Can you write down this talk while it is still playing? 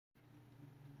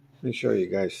Let me show you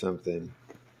guys something.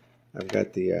 I've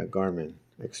got the Garmin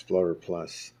Explorer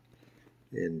Plus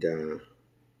and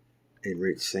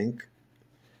Inreach sync.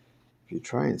 If you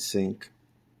try and sync,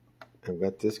 I've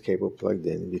got this cable plugged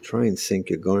in. If you try and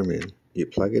sync your Garmin, you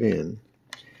plug it in.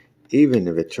 Even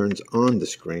if it turns on the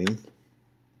screen,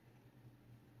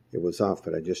 it was off,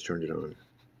 but I just turned it on.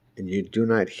 And you do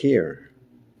not hear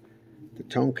the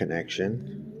tone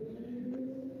connection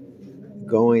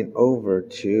going over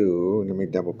to, let me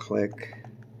double click,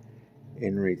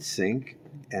 Inreach sync,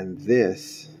 and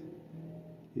this,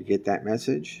 you get that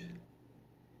message,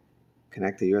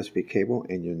 connect the USB cable,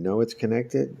 and you know it's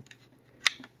connected.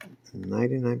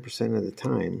 99% of the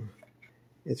time,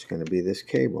 it's going to be this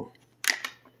cable.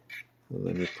 Well,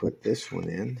 let me put this one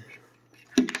in.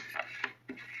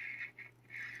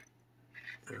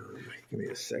 Give me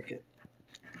a second.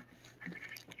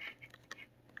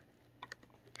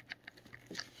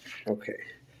 Okay,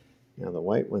 now the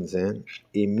white one's in.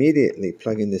 Immediately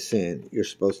plugging this in, you're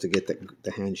supposed to get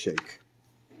the handshake.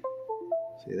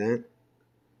 See that?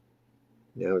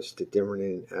 Now it's the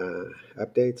different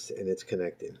updates and it's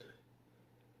connecting.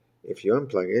 If you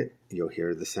unplug it, you'll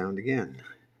hear the sound again.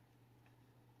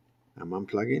 I'm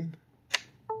unplugging,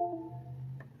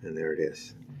 and there it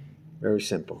is. Very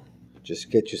simple.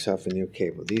 Just get yourself a new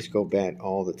cable. These go bad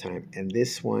all the time, and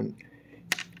this one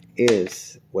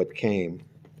is what came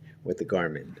with the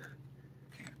Garmin.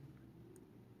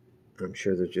 I'm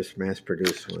sure they're just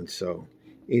mass-produced ones, so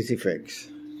easy fix.